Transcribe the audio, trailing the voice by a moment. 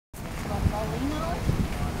Molino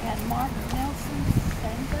and Mark Nelson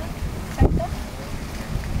Senga. Senga?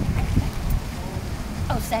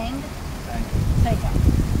 Oh, Sang? Senga.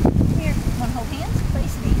 We are, want to hold hands?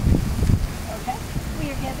 Place me. Okay.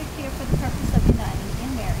 We are gathered here for the purpose of uniting in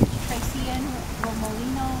marriage Tracy and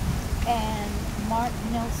Molino and Mark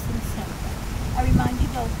Nelson Senga. I remind you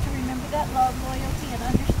both to remember that love, loyalty, and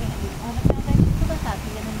understanding are the foundation for the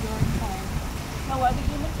happy and enduring home. No other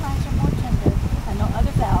human ties are more tender, and no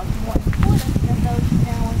other vows more important than those you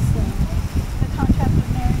now assume. The contract of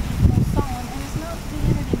marriage is most solemn and is not to be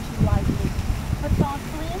entered into lightly, but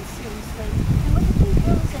thoughtfully and seriously, and with a deep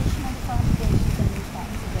realization of its obligations and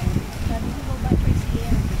responsibilities. Now, do you go by Tracy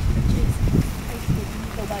Ann or Tracy? Tracy, do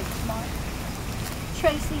you go by Mark?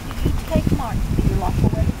 Tracy, do you take Mark to be your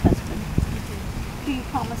lawful wedded husband? Do you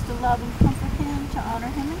promise to love and comfort him, to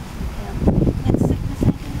honor him and keep him in sickness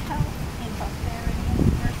and in health, in prosperity and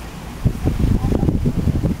adversity?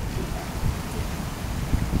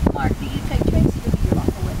 Mark, do you take Tracy to be your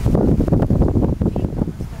lawful wedded husband? Do you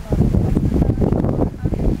promise to love and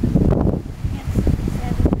comfort her, to honor him in sickness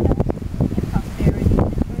and in health, in prosperity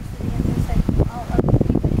and adversity, and to safety all others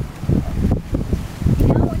be faithful?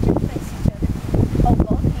 Now I want you to face each other. Hold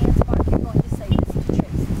both hands. Mark, you're going to say this to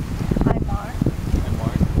Tracy. Hi, Mark.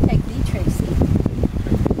 Take thee, Tracy,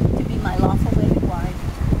 to be my lawful wedded wife,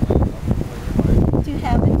 to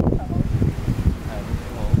have and to hold,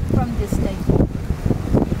 from this day forward,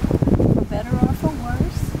 for better or for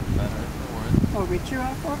worse, for richer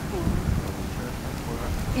or for poorer,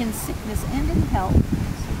 in sickness and in health,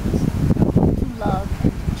 to love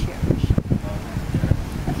and to cherish.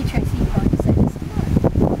 Okay, Tracy, you're going to say this to Mark.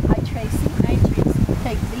 Hi, Tracy. Hi, Tracy.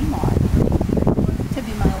 Take thee, Mark, to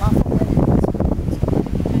be my lawful wedded husband,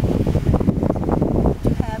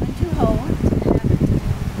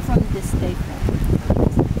 from this day forward,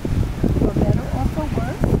 for better or for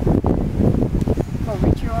worse, for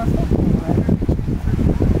richer or for poorer,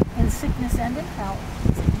 in sickness and in health,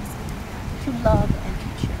 to love and to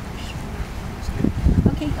cherish.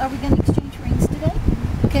 Okay, are we going to exchange rings today?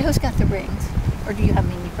 Okay, who's got the rings? Or do you have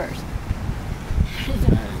me first?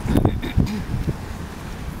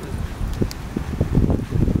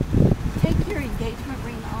 Take your engagement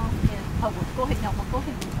ring off and, oh, well, go ahead, no, well, go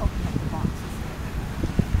ahead and open up the boxes.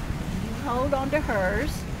 Hold on to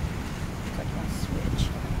hers. Click on switch.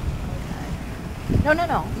 Okay.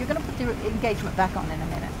 No. You're going to put the engagement back on in a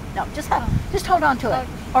minute. No, just hold on to it,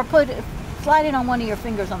 or slide it on one of your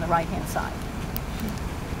fingers on the right hand side.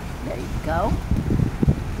 There you go.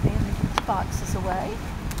 And the boxes away.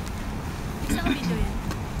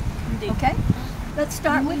 Okay. Let's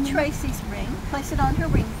start with Tracy's ring. Place it on her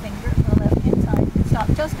ring finger, the left hand side. Stop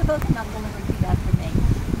just above the knuckle and repeat after me.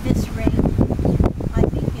 This ring I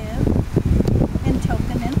give in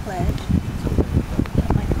token and pledge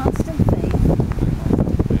of my constant faith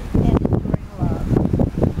and enduring love.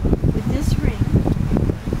 With this ring,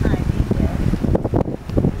 I be wed.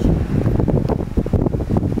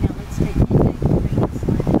 Now let's take the engagement ring and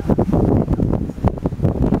slide it on.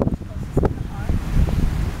 Places in the heart.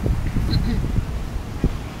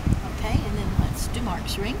 Okay, and then let's do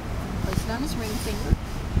Mark's ring. Place it on his ring finger.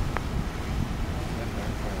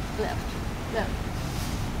 Left.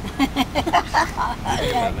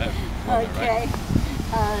 Okay.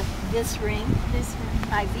 This ring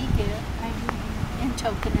I give in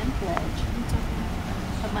token and pledge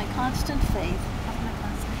of my constant faith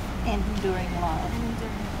and enduring love.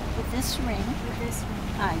 With this ring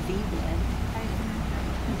I be wed.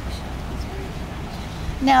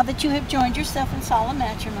 Now that you have joined yourself in solemn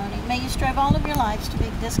matrimony, may you strive all of your lives to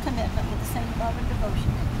make this commitment with the same love and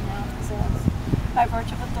devotion that you now possess. By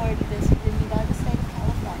virtue of authority vested in me by the state of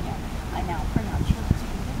California, I now pronounce you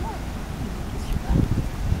husband and wife.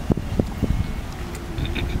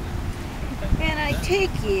 And I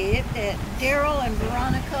take it that Daryl and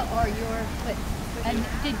Veronica are your, and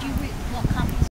did you want copies?